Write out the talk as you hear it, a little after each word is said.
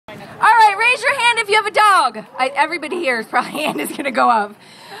have a dog? Everybody here's probably hand is going to go up.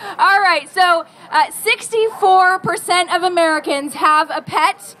 All right, so 64% of Americans have a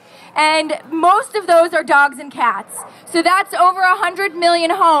pet, and most of those are dogs and cats. So that's over 100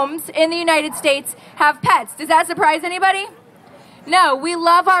 million homes in the United States have pets. Does that surprise anybody? No, we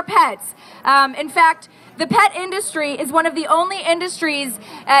love our pets. In fact, the pet industry is one of the only industries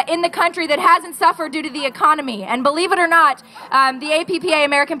in the country that hasn't suffered due to the economy. And believe it or not, the APPA,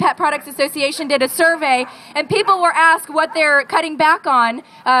 American Pet Products Association, did a survey, and people were asked what they're cutting back on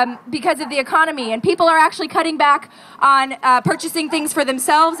because of the economy. And people are actually cutting back on purchasing things for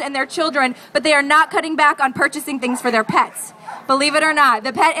themselves and their children, but they are not cutting back on purchasing things for their pets. Believe it or not,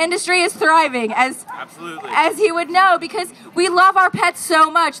 the pet industry is thriving, as you would know, because we love our pets so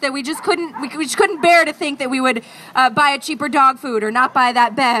much that we just couldn't bear to think that we would buy a cheaper dog food or not buy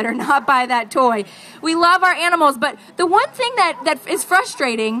that bed or not buy that toy. We love our animals, but the one thing that is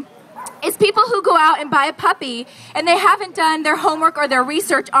frustrating is people who go out and buy a puppy and they haven't done their homework or their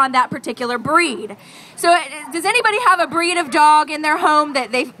research on that particular breed. So does anybody have a breed of dog in their home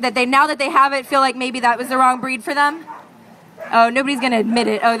that they now that they have it feel like maybe that was the wrong breed for them? Oh, nobody's going to admit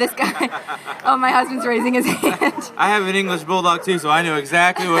it. Oh, this guy. Oh, my husband's raising his hand. I have an English Bulldog too, so I know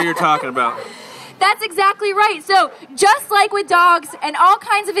exactly what you're talking about. That's exactly right. So just like with dogs and all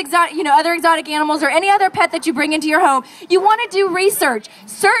kinds of other exotic animals or any other pet that you bring into your home, you want to do research.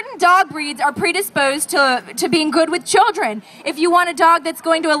 Certain dog breeds are predisposed to being good with children. If you want a dog that's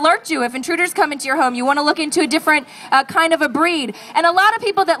going to alert you if intruders come into your home, you want to look into a different kind of a breed. And a lot of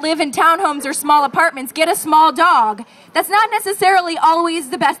people that live in townhomes or small apartments get a small dog. That's not necessarily always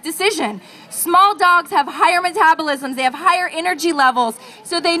the best decision. Small dogs have higher metabolisms, they have higher energy levels,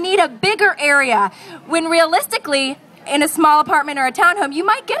 so they need a bigger area. When realistically, in a small apartment or a townhome, you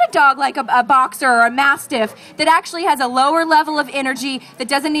might get a dog like a boxer or a mastiff that actually has a lower level of energy, that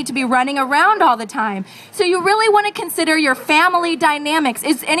doesn't need to be running around all the time. So you really want to consider your family dynamics.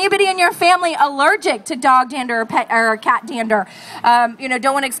 Is anybody in your family allergic to dog dander or cat dander?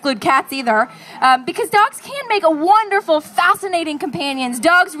 Don't want to exclude cats either, because dogs can make a wonderful, fascinating companions.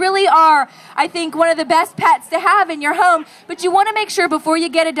 Dogs really are, I think, one of the best pets to have in your home, but you want to make sure before you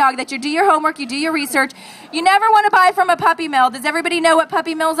get a dog that you do your homework, you do your research. You never want to buy from a puppy mill. Does everybody know what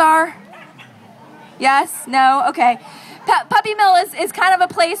puppy mills are? Yes? No? Okay. Puppy mill is kind of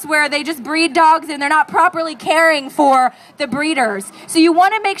a place where they just breed dogs and they're not properly caring for the breeders. So you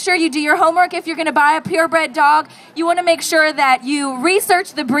want to make sure you do your homework if you're going to buy a purebred dog. You want to make sure that you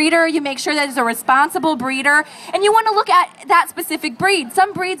research the breeder, you make sure that it's a responsible breeder, and you want to look at that specific breed.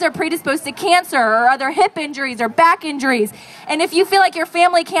 Some breeds are predisposed to cancer or other hip injuries or back injuries. And if you feel like your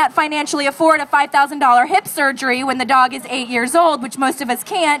family can't financially afford a $5,000 hip surgery when the dog is 8 years old, which most of us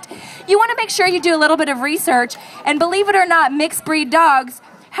can't, you want to make sure you do a little bit of research. And believe it or not, mixed breed dogs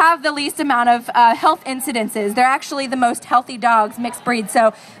have the least amount of health incidences. They're actually the most healthy dogs, mixed breed.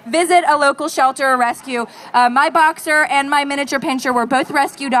 So visit a local shelter or rescue. My boxer and my miniature pinscher were both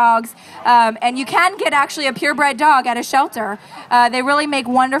rescue dogs, and you can get actually a purebred dog at a shelter. They really make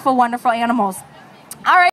wonderful, wonderful animals. All right.